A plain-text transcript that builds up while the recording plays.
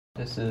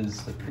This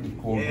is a pretty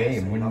cool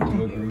game, wouldn't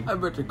you agree? I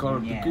better call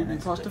it the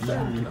Creepypasta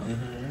Fan Club.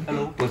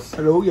 Hello.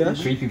 Hello,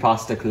 yes.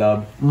 Creepypasta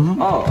Club.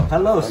 Oh,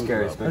 hello,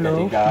 Scary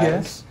Spaghetti guys.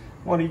 Yes.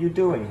 What are you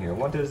doing here?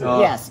 What is it?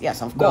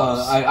 Yes, of course.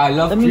 I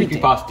love The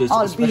meeting. creepypastas, I'll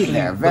be especially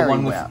there the very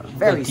one with well, the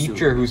very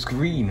teacher who's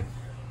green.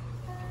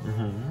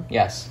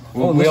 Yes,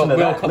 Oh, we'll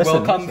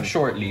listen. come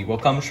shortly. We'll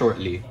come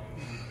shortly.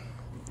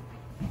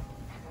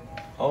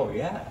 Oh,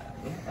 yeah.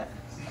 Yes.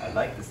 I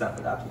like the sound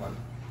of that one.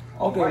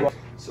 Okay. Right.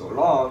 So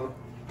long.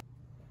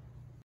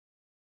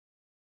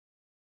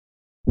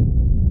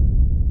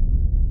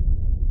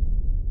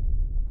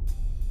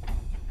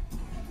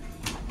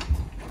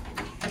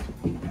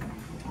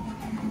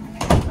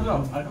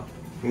 Hello.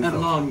 Move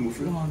along,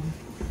 move along.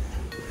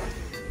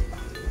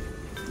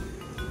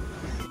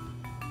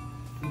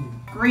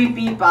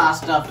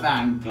 Creepypasta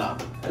Fan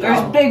Club.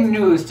 There's big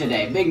news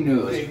today, big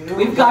news.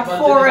 We've got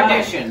 4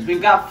 editions.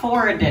 We've got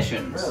 4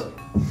 editions. Really?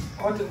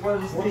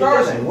 What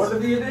are they? What are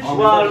the editions?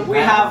 Well,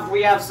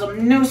 we have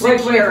some new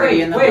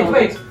security in the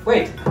building.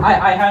 Wait.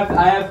 I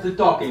have the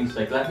talking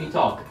stick. Let me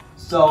talk.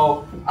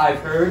 So I've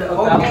heard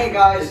about. Okay,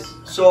 guys.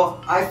 So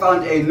I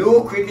found a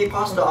new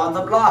creepypasta on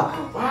the block.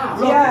 Wow.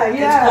 Look,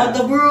 it's called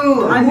the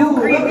Broom. A new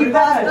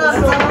creepypasta.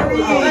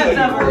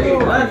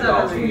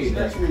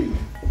 Let's read.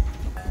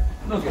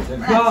 Look at them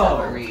Let's have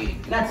a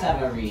read. Let's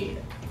have a read.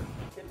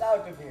 Get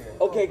out of here.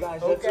 Okay,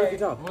 guys, let's look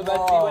it up. Well,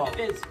 let's see what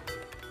it is.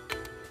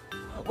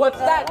 What's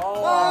that?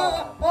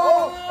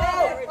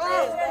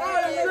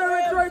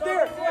 It's right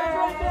there.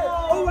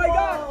 Oh my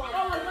god.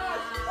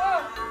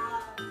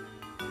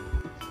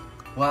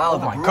 Wow,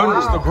 My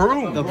goodness, the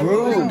broom. The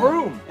Broom.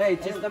 Broom. Hey,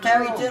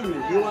 Terry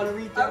Tillman, you want to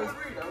read that?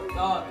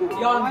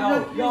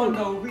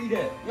 Yondo, read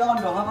it.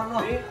 Yondo, have a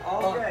look.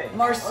 Okay.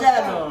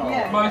 Marcelo.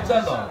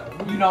 Marcelo,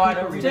 you know how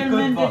to read a good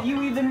Tillman, book. did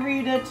you even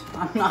read it?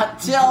 I'm not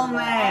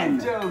Tillman.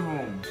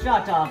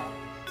 Shut up.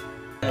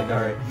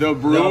 The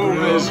broom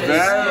is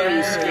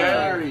very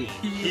scary.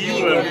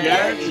 He will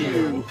get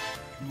you.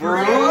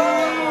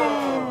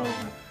 Broom!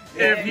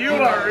 If you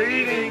are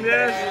reading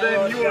this,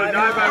 then you will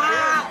die by broom.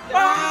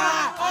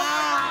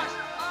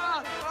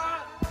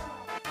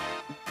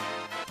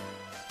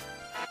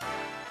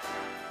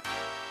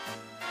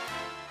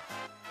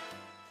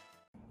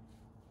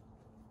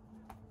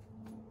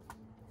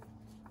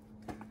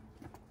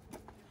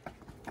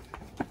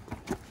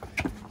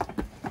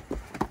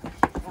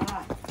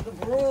 The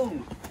Broom.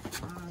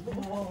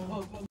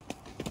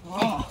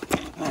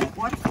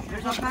 What?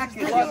 There's a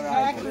package.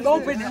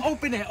 Open it.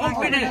 Open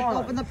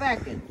Open the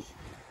package.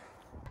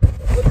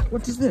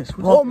 What is this?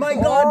 Oh my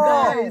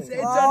god, guys.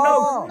 It's a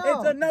note.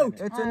 It's a note.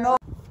 It's a note.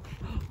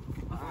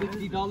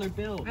 $50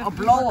 bill. A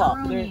blow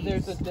up.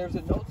 There's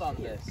a note on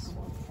this.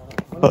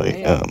 I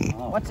am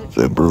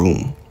the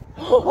broom.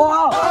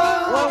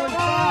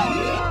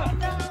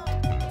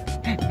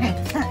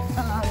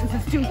 This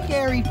is too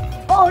scary.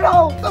 Oh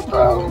no, the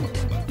Broom!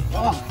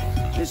 Oh,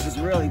 this is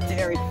really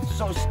scary,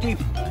 so steep.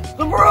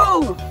 The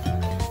Broom!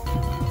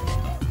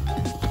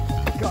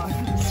 God,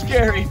 it's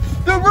scary.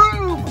 The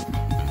Broom!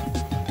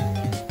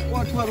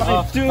 What will I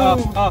do?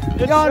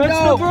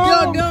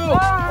 Yondo!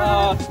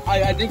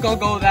 I think I'll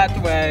go that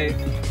way.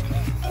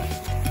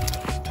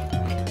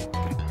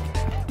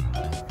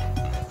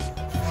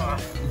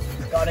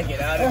 Gotta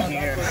get out of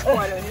here.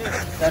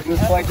 That was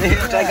quite the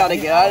hit. I gotta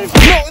get out of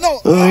here.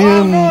 No! I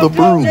am the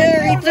broom.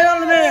 Terry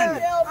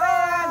Tillman!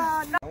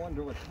 I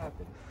wonder what's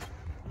happened.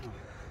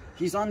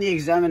 He's on the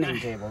examining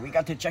table. We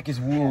got to check his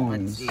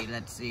wounds.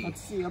 Let's see.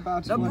 Let's see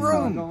about The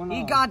Broom.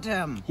 He got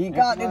him. He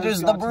got it is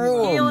the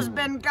Broom. He's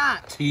been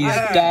got. He's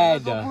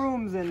dead. The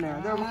Broom's in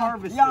there. They're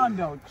harvesting.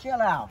 Yondo,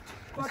 chill out.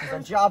 This is a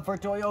job for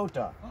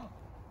Toyota.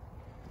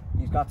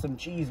 He's got some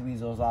cheese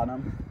weasels on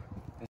him.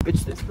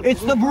 It's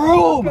the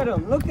Broom!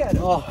 Look at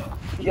him. Oh,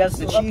 he has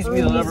the cheese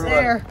weasels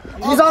everywhere.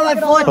 He's on my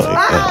foot!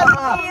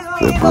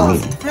 Cheese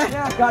weasels!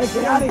 Gotta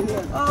get out of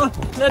here. Oh,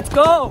 let's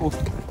go.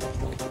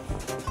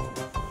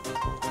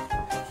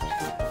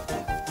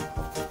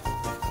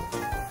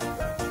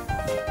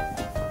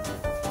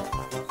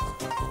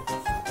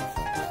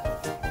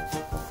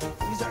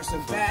 These are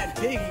some bad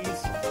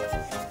piggies.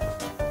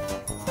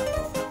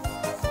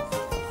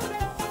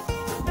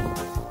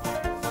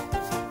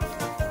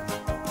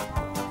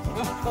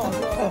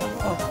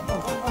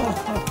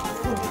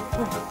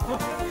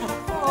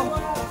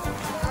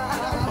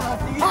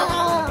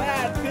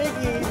 Bad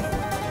piggies.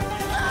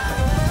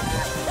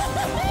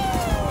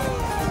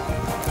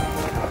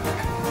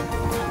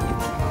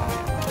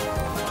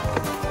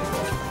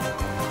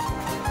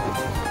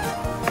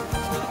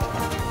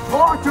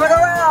 Oh, turn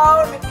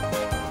around!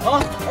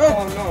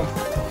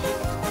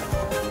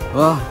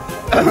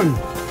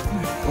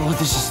 Oh,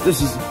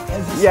 this is.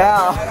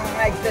 Yeah. I don't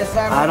like this.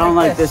 I don't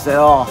like this at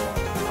all.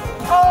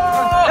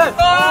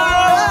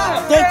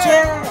 Get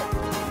your.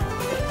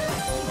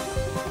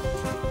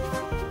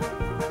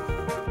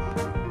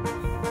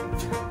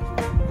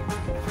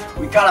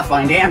 We gotta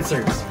find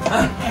answers.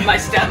 My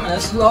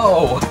stamina's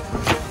low.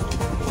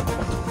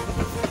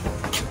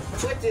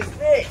 What is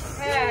this?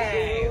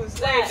 Hey,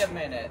 wait a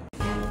minute.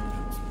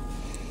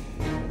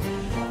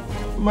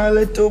 my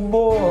little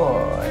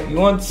boy. You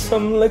want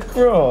some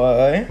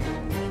LaCroix?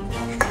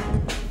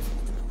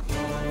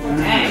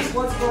 Hey,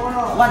 what's going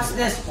on? What's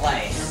this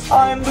place?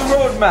 I am the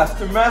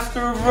Roadmaster,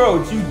 master of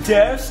roads. You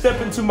dare step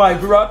into my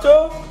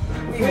grotto?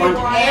 We want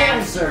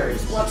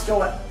answers. What's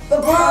going on? The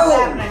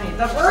broom!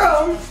 The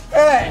broom?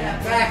 Hey!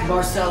 Get back,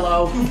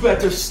 Marcello. You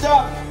better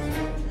stop.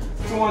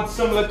 You want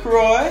some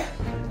LaCroix?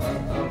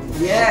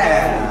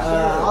 Yeah,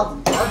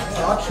 I'll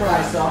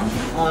try some.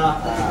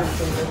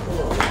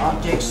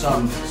 I'll take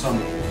some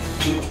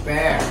peach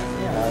bear.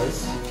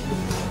 Yes.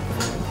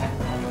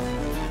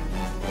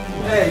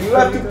 Hey, you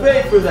have to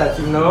pay for that,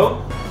 you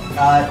know?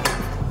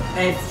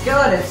 It's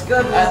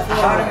good.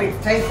 How do we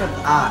pay for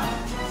that?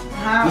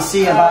 You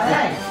see about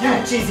that?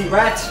 You cheesy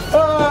rat.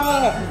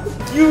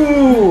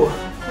 You!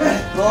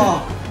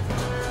 Oh.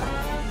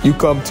 You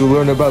come to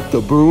learn about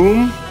the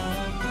broom?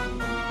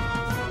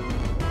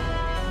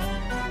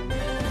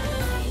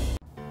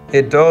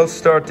 It all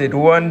started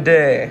one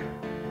day.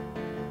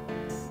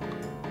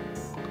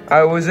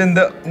 I was in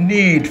the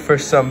need for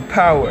some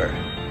power,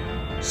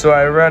 so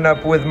I ran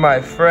up with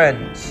my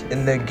friends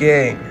in the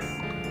gang.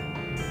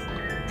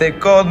 They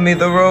called me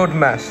the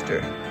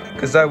Roadmaster,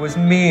 because I was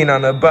mean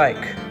on a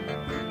bike.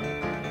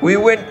 We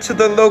went to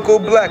the local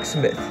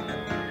blacksmith,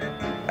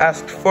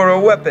 asked for a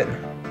weapon.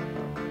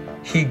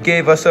 He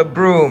gave us a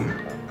broom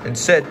and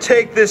said,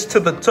 "Take this to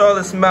the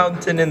tallest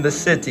mountain in the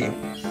city.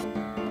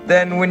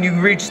 Then when you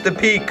reach the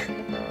peak,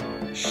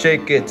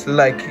 shake it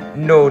like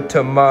no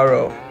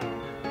tomorrow."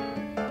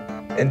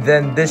 And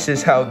then this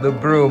is how the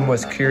broom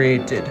was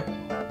created.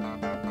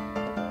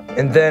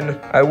 And then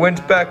I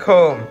went back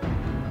home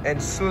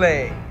and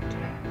slayed.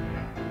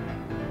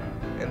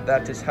 And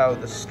that is how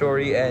the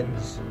story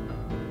ends.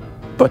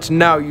 But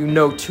now you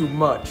know too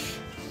much.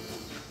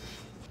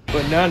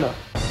 Banana,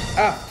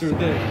 after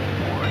this.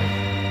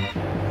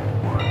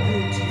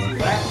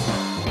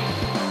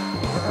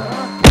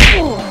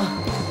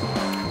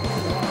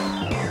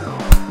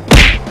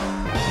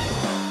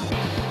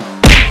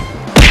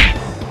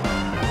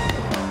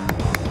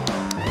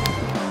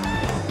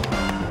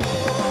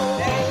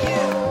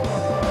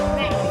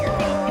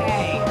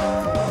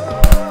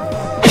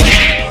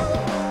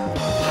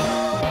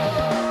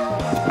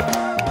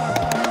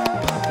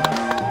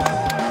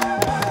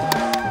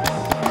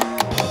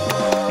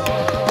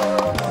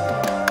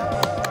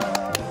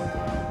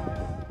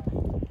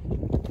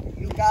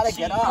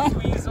 Get up.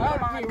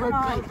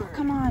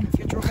 Come on.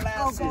 Get your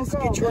glasses.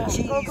 Get your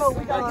cheese. Go.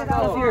 We gotta get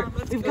out of here.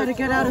 We've gotta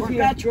get out of here.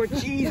 Forgot your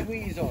cheese,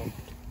 weasel.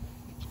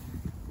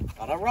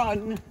 Gotta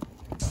run.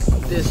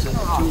 This is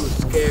too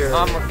scary.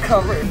 I'm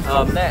recovering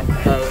from that.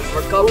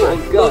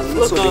 Recovering gun.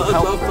 Look, a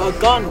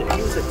gun.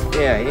 Use it.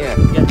 Yeah.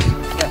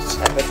 Yes.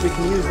 I bet we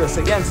can use this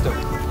against him.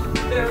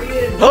 There he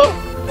is. Huh?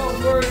 Don't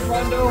worry,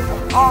 Rondo.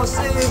 I'll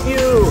save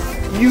you.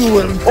 You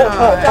will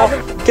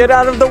die. Get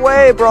out of the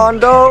way,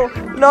 Brondo.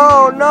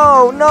 No.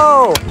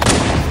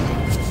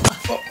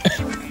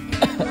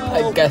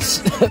 I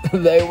guess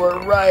they were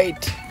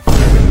right.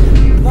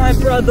 My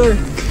brother.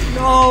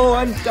 No,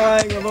 I'm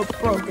dying of a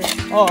broken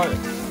heart.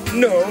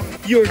 No,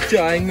 you're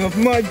dying of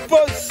my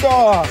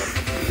buzzsaw.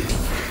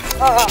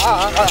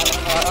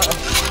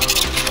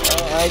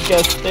 I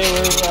guess they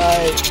were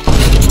right.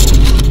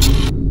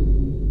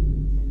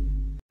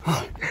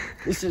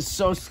 This is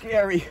so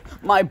scary.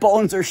 My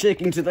bones are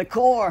shaking to the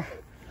core.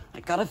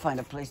 I gotta find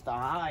a place to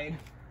hide.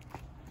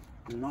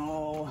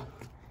 No.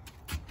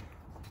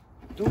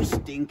 Too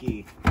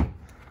stinky.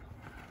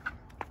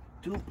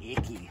 Too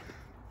icky.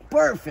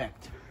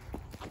 Perfect.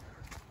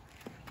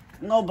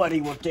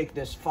 Nobody will take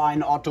this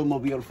fine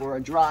automobile for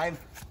a drive.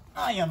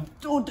 I am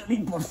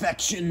totally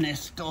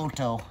perfectionist,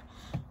 Toto.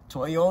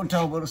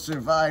 Toyota will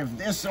survive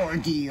this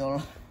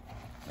ordeal.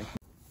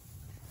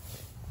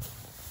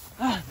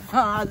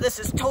 This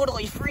is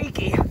totally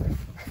freaky.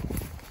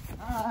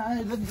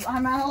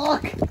 I'm out of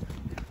luck.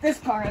 This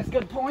car has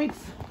good points.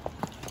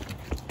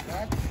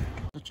 That's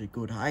such a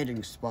good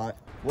hiding spot.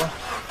 What?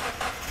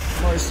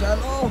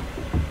 Marcello?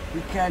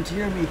 You can't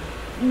hear me.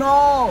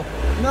 No!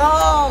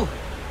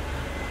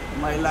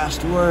 My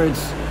last words.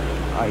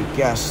 I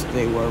guess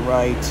they were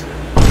right.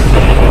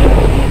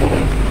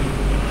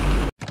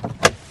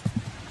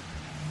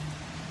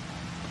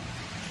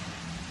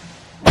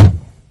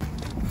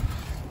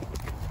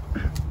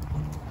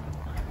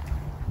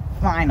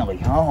 Finally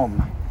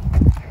home.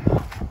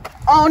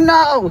 Oh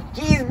no!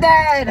 He's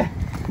dead!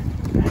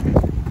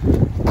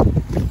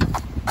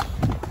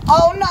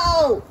 Oh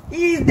no!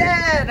 He's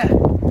dead!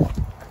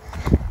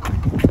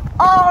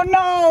 Oh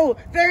no!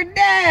 They're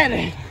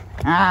dead!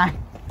 I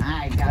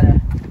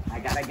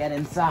gotta get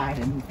inside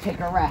and take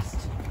a rest.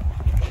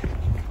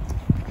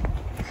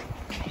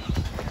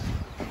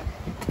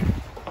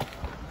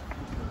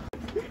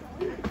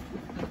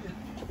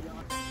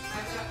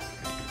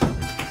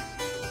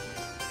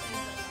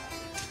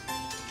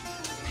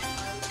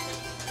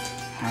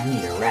 I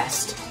need a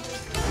rest.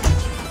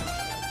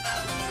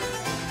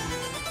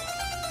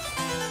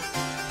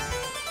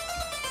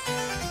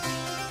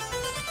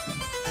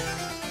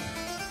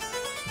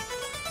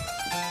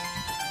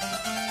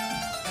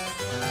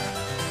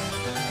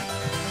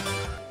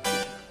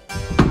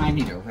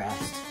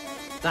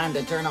 Time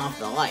to turn off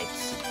the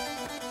lights.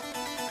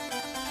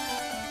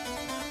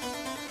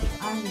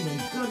 I need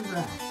a good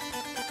rest.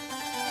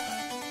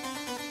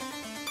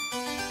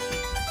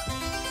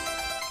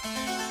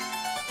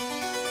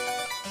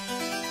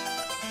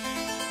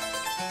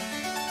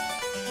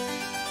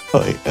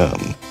 I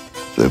am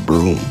the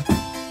Broom.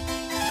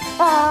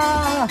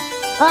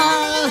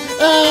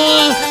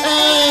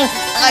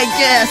 I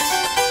guess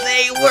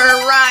they were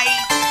right.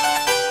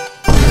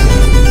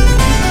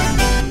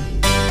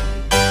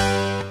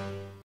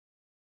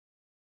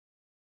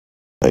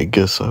 I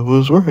guess I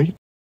was right.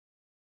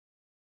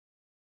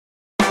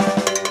 I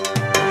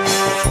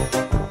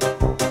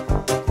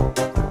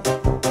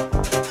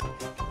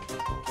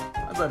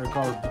better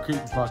call it the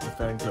Creepypasta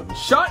Fan Club.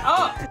 Shut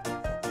up!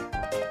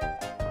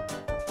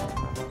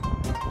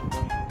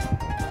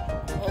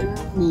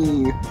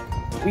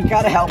 We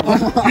gotta help him.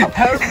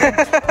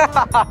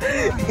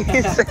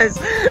 He says,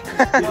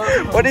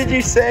 what did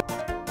you say?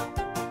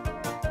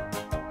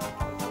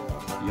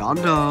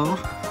 Yondo.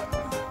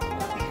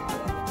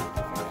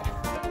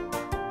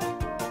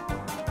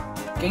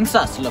 Looking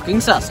sus,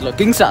 looking sus,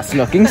 looking sus,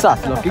 looking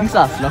sus, looking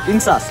sus, looking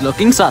sus,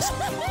 looking sus.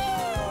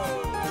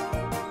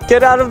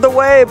 Get out of the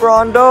way,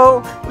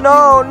 Brondo!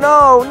 No,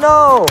 no,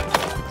 no!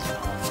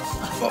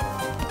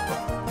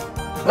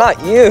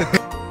 Not you!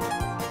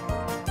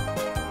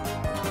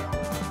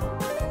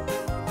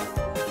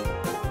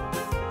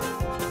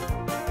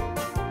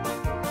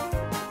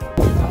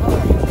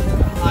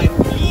 I'm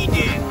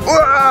bleeding.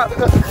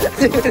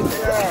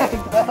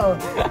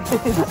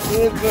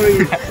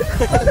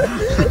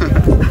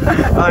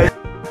 I